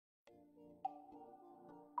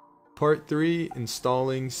Part 3: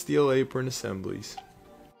 Installing steel apron assemblies.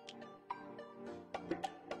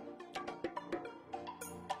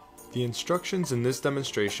 The instructions in this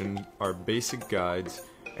demonstration are basic guides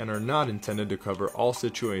and are not intended to cover all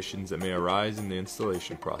situations that may arise in the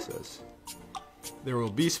installation process. There will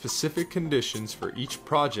be specific conditions for each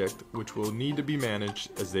project which will need to be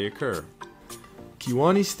managed as they occur.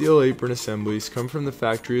 Kewaunee steel apron assemblies come from the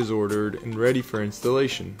factory as ordered and ready for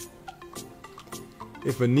installation.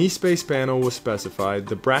 If a knee space panel was specified,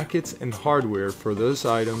 the brackets and hardware for those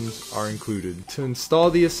items are included. To install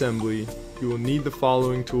the assembly, you will need the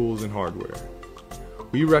following tools and hardware.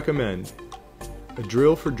 We recommend a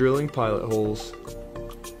drill for drilling pilot holes,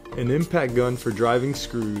 an impact gun for driving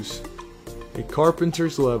screws, a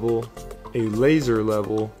carpenter's level, a laser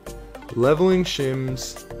level, leveling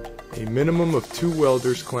shims, a minimum of 2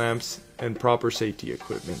 welder's clamps, and proper safety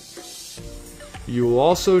equipment. You will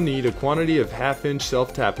also need a quantity of 1/2-inch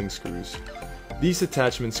self-tapping screws. These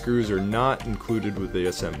attachment screws are not included with the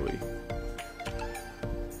assembly.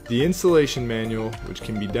 The installation manual, which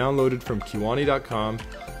can be downloaded from Kewaunee.com,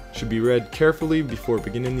 should be read carefully before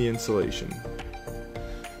beginning the installation.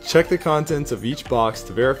 Check the contents of each box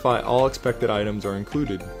to verify all expected items are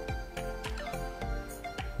included.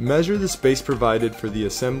 Measure the space provided for the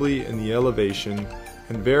assembly and the elevation,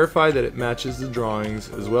 and verify that it matches the drawings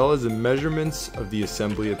as well as the measurements of the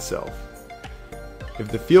assembly itself.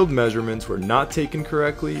 If the field measurements were not taken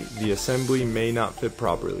correctly, the assembly may not fit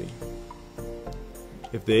properly.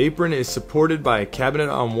 If the apron is supported by a cabinet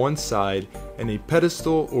on one side and a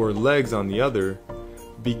pedestal or legs on the other,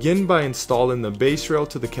 begin by installing the base rail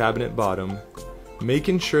to the cabinet bottom,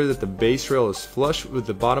 making sure that the base rail is flush with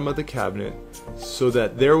the bottom of the cabinet so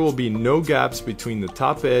that there will be no gaps between the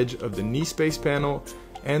top edge of the knee space panel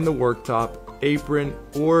and the worktop, apron,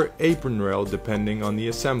 or apron rail depending on the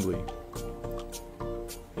assembly.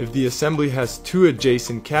 If the assembly has 2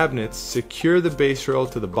 adjacent cabinets, secure the base rail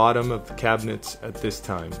to the bottom of the cabinets at this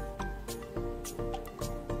time.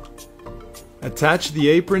 Attach the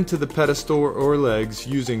apron to the pedestal or legs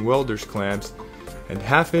using welder's clamps and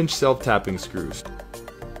 1/2-inch self-tapping screws.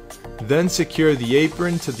 Then secure the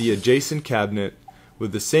apron to the adjacent cabinet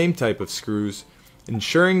with the same type of screws,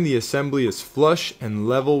 ensuring the assembly is flush and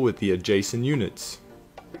level with the adjacent units.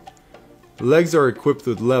 The legs are equipped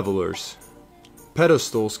with levelers.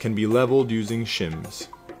 Pedestals can be leveled using shims.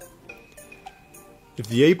 If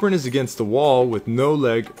the apron is against the wall with no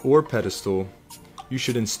leg or pedestal, you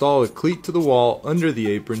should install a cleat to the wall under the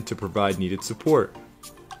apron to provide needed support.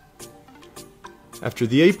 After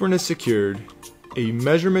the apron is secured, a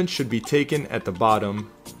measurement should be taken at the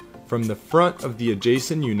bottom from the front of the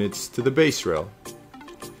adjacent units to the base rail.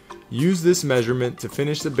 Use this measurement to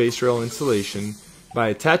finish the base rail installation by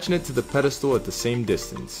attaching it to the pedestal at the same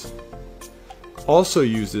distance. Also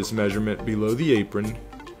use this measurement below the apron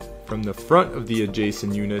from the front of the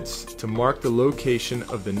adjacent units to mark the location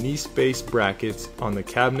of the knee space brackets on the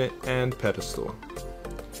cabinet and pedestal.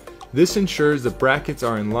 This ensures the brackets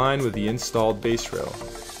are in line with the installed base rail.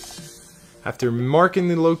 After marking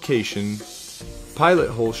the location, pilot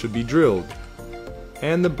holes should be drilled,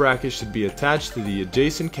 and the brackets should be attached to the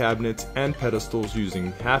adjacent cabinets and pedestals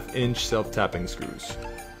using 1/2-inch self-tapping screws.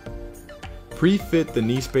 Pre-fit the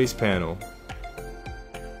knee space panel.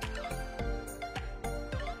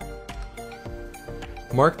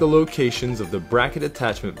 Mark the locations of the bracket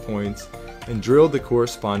attachment points and drill the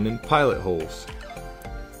corresponding pilot holes.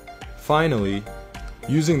 Finally,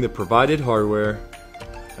 using the provided hardware,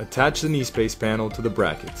 attach the knee space panel to the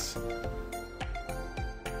brackets.